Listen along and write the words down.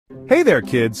Hey there,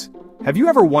 kids! Have you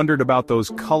ever wondered about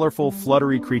those colorful,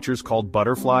 fluttery creatures called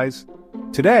butterflies?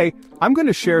 Today, I'm going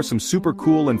to share some super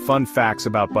cool and fun facts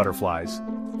about butterflies.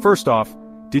 First off,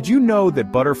 did you know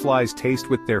that butterflies taste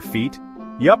with their feet?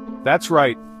 Yup, that's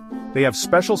right. They have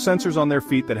special sensors on their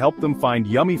feet that help them find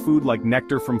yummy food like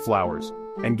nectar from flowers.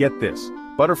 And get this,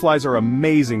 butterflies are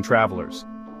amazing travelers.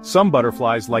 Some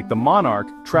butterflies, like the monarch,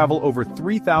 travel over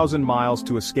 3,000 miles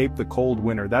to escape the cold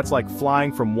winter. That's like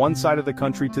flying from one side of the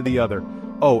country to the other.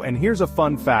 Oh, and here's a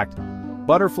fun fact.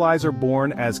 Butterflies are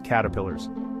born as caterpillars.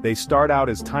 They start out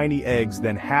as tiny eggs,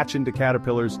 then hatch into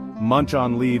caterpillars, munch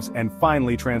on leaves, and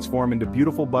finally transform into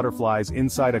beautiful butterflies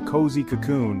inside a cozy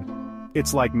cocoon.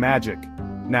 It's like magic.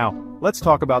 Now, let's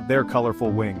talk about their colorful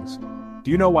wings.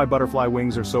 Do you know why butterfly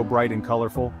wings are so bright and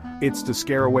colorful? It's to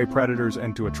scare away predators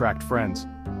and to attract friends.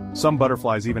 Some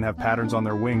butterflies even have patterns on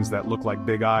their wings that look like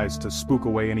big eyes to spook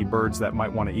away any birds that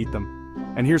might want to eat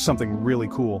them. And here's something really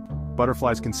cool.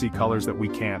 Butterflies can see colors that we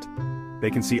can't. They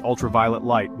can see ultraviolet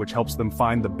light, which helps them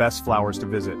find the best flowers to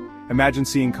visit. Imagine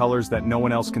seeing colors that no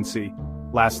one else can see.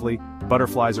 Lastly,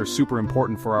 butterflies are super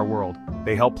important for our world.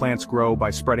 They help plants grow by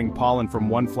spreading pollen from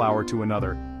one flower to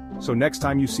another. So next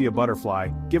time you see a butterfly,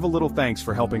 give a little thanks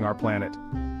for helping our planet.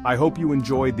 I hope you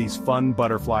enjoyed these fun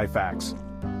butterfly facts.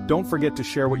 Don't forget to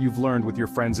share what you've learned with your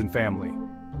friends and family.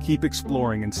 Keep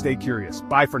exploring and stay curious.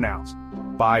 Bye for now.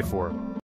 Bye for